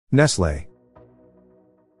Nestlé,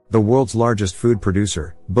 the world's largest food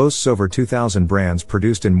producer, boasts over 2,000 brands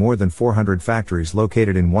produced in more than 400 factories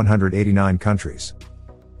located in 189 countries.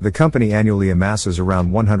 The company annually amasses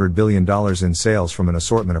around $100 billion in sales from an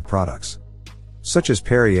assortment of products, such as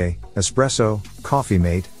Perrier, Espresso, Coffee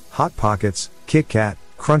Mate, Hot Pockets, Kit Kat,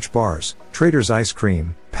 Crunch Bars, Trader's Ice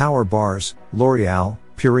Cream, Power Bars, L'Oreal,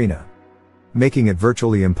 Purina, making it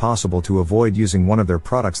virtually impossible to avoid using one of their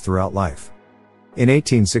products throughout life. In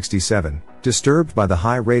 1867, disturbed by the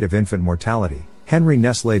high rate of infant mortality, Henry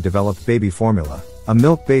Nestlé developed baby formula, a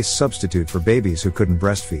milk-based substitute for babies who couldn't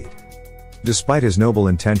breastfeed. Despite his noble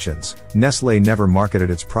intentions, Nestlé never marketed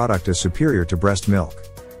its product as superior to breast milk.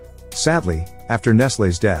 Sadly, after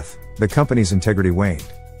Nestlé's death, the company's integrity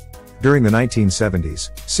waned. During the 1970s,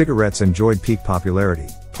 cigarettes enjoyed peak popularity,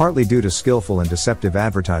 partly due to skillful and deceptive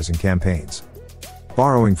advertising campaigns.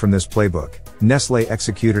 Borrowing from this playbook, Nestlé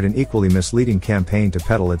executed an equally misleading campaign to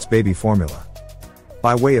peddle its baby formula.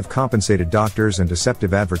 By way of compensated doctors and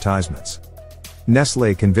deceptive advertisements,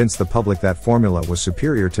 Nestlé convinced the public that formula was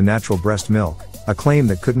superior to natural breast milk, a claim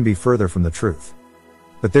that couldn't be further from the truth.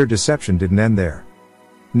 But their deception didn't end there.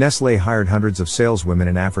 Nestlé hired hundreds of saleswomen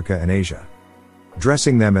in Africa and Asia,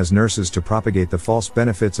 dressing them as nurses to propagate the false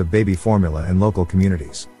benefits of baby formula in local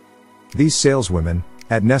communities. These saleswomen,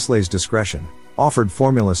 at Nestlé's discretion, offered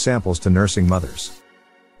formula samples to nursing mothers.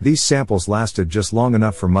 These samples lasted just long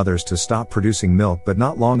enough for mothers to stop producing milk but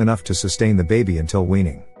not long enough to sustain the baby until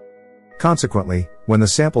weaning. Consequently, when the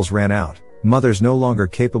samples ran out, mothers no longer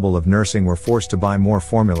capable of nursing were forced to buy more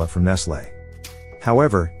formula from Nestlé.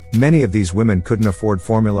 However, many of these women couldn't afford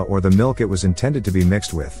formula or the milk it was intended to be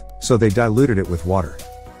mixed with, so they diluted it with water.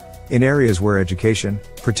 In areas where education,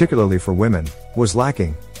 particularly for women, was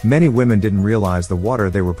lacking, many women didn't realize the water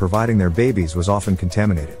they were providing their babies was often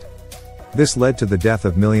contaminated. This led to the death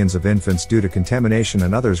of millions of infants due to contamination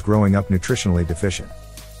and others growing up nutritionally deficient.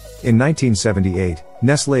 In 1978,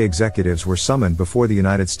 Nestlé executives were summoned before the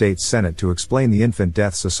United States Senate to explain the infant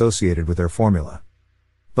deaths associated with their formula.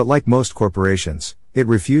 But like most corporations, it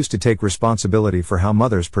refused to take responsibility for how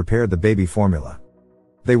mothers prepared the baby formula.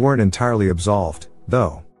 They weren't entirely absolved,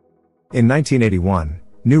 though. In 1981,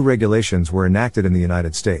 new regulations were enacted in the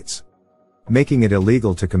United States, making it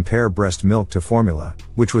illegal to compare breast milk to formula,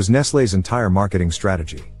 which was Nestlé's entire marketing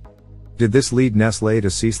strategy. Did this lead Nestlé to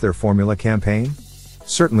cease their formula campaign?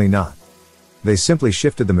 Certainly not. They simply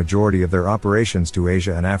shifted the majority of their operations to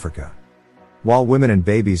Asia and Africa. While women and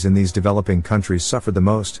babies in these developing countries suffered the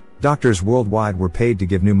most, doctors worldwide were paid to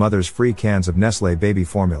give new mothers free cans of Nestlé baby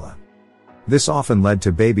formula. This often led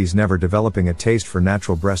to babies never developing a taste for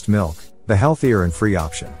natural breast milk, the healthier and free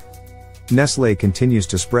option. Nestlé continues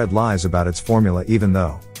to spread lies about its formula even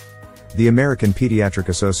though the American Pediatric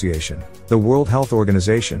Association, the World Health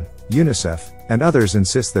Organization, UNICEF, and others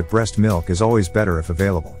insist that breast milk is always better if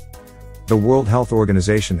available. The World Health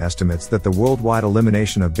Organization estimates that the worldwide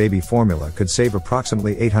elimination of baby formula could save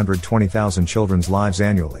approximately 820,000 children's lives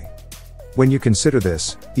annually. When you consider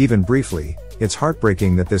this, even briefly, it's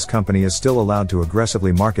heartbreaking that this company is still allowed to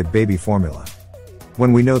aggressively market baby formula,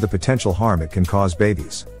 when we know the potential harm it can cause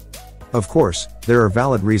babies. Of course, there are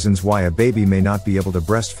valid reasons why a baby may not be able to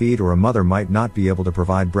breastfeed or a mother might not be able to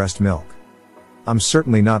provide breast milk. I'm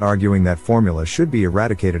certainly not arguing that formula should be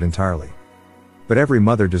eradicated entirely. But every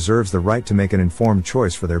mother deserves the right to make an informed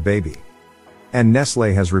choice for their baby. And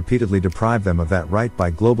Nestlé has repeatedly deprived them of that right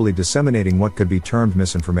by globally disseminating what could be termed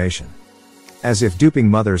misinformation. As if duping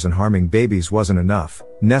mothers and harming babies wasn't enough,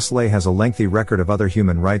 Nestlé has a lengthy record of other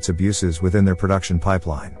human rights abuses within their production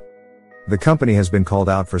pipeline. The company has been called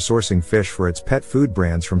out for sourcing fish for its pet food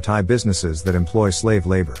brands from Thai businesses that employ slave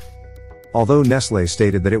labor. Although Nestlé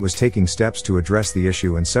stated that it was taking steps to address the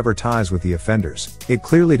issue and sever ties with the offenders, it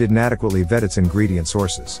clearly didn't adequately vet its ingredient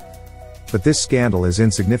sources. But this scandal is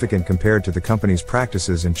insignificant compared to the company's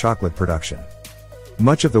practices in chocolate production.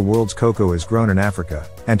 Much of the world's cocoa is grown in Africa,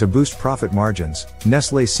 and to boost profit margins,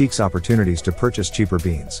 Nestlé seeks opportunities to purchase cheaper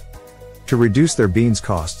beans. To reduce their beans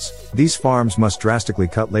costs, these farms must drastically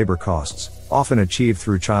cut labor costs, often achieved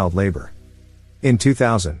through child labor. In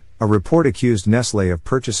 2000, a report accused Nestlé of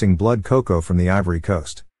purchasing blood cocoa from the Ivory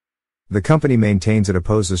Coast. The company maintains it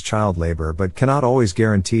opposes child labor but cannot always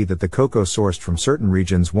guarantee that the cocoa sourced from certain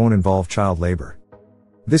regions won't involve child labor.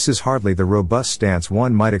 This is hardly the robust stance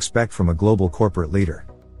one might expect from a global corporate leader.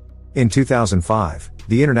 In 2005,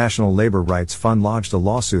 the International Labor Rights Fund lodged a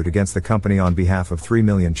lawsuit against the company on behalf of 3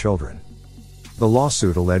 million children. The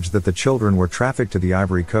lawsuit alleged that the children were trafficked to the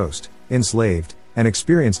Ivory Coast, enslaved, and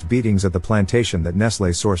experienced beatings at the plantation that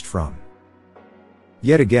Nestlé sourced from.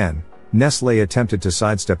 Yet again, Nestlé attempted to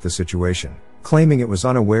sidestep the situation, claiming it was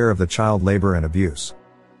unaware of the child labor and abuse.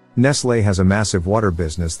 Nestlé has a massive water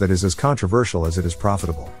business that is as controversial as it is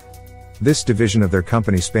profitable. This division of their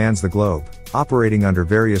company spans the globe, operating under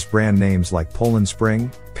various brand names like Poland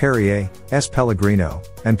Spring, Perrier, S. Pellegrino,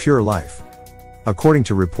 and Pure Life. According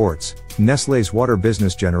to reports, Nestlé's water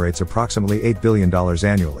business generates approximately $8 billion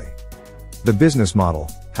annually. The business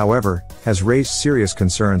model, however, has raised serious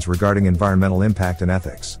concerns regarding environmental impact and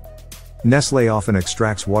ethics. Nestlé often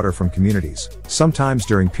extracts water from communities, sometimes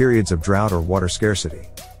during periods of drought or water scarcity,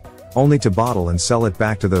 only to bottle and sell it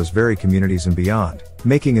back to those very communities and beyond,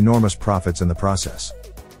 making enormous profits in the process.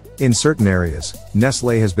 In certain areas,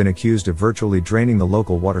 Nestlé has been accused of virtually draining the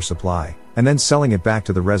local water supply, and then selling it back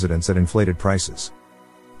to the residents at inflated prices.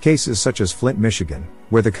 Cases such as Flint, Michigan,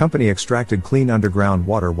 where the company extracted clean underground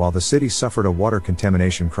water while the city suffered a water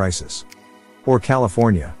contamination crisis. Or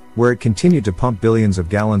California, where it continued to pump billions of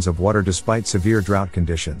gallons of water despite severe drought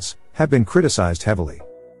conditions, have been criticized heavily.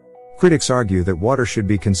 Critics argue that water should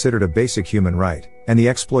be considered a basic human right, and the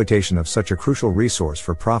exploitation of such a crucial resource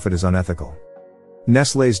for profit is unethical.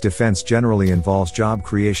 Nestlé's defense generally involves job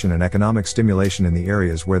creation and economic stimulation in the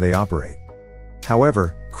areas where they operate.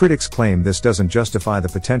 However, critics claim this doesn't justify the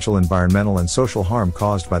potential environmental and social harm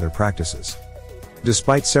caused by their practices.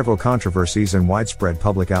 Despite several controversies and widespread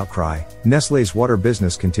public outcry, Nestlé's water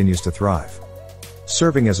business continues to thrive,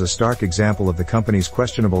 serving as a stark example of the company's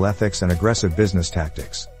questionable ethics and aggressive business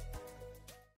tactics.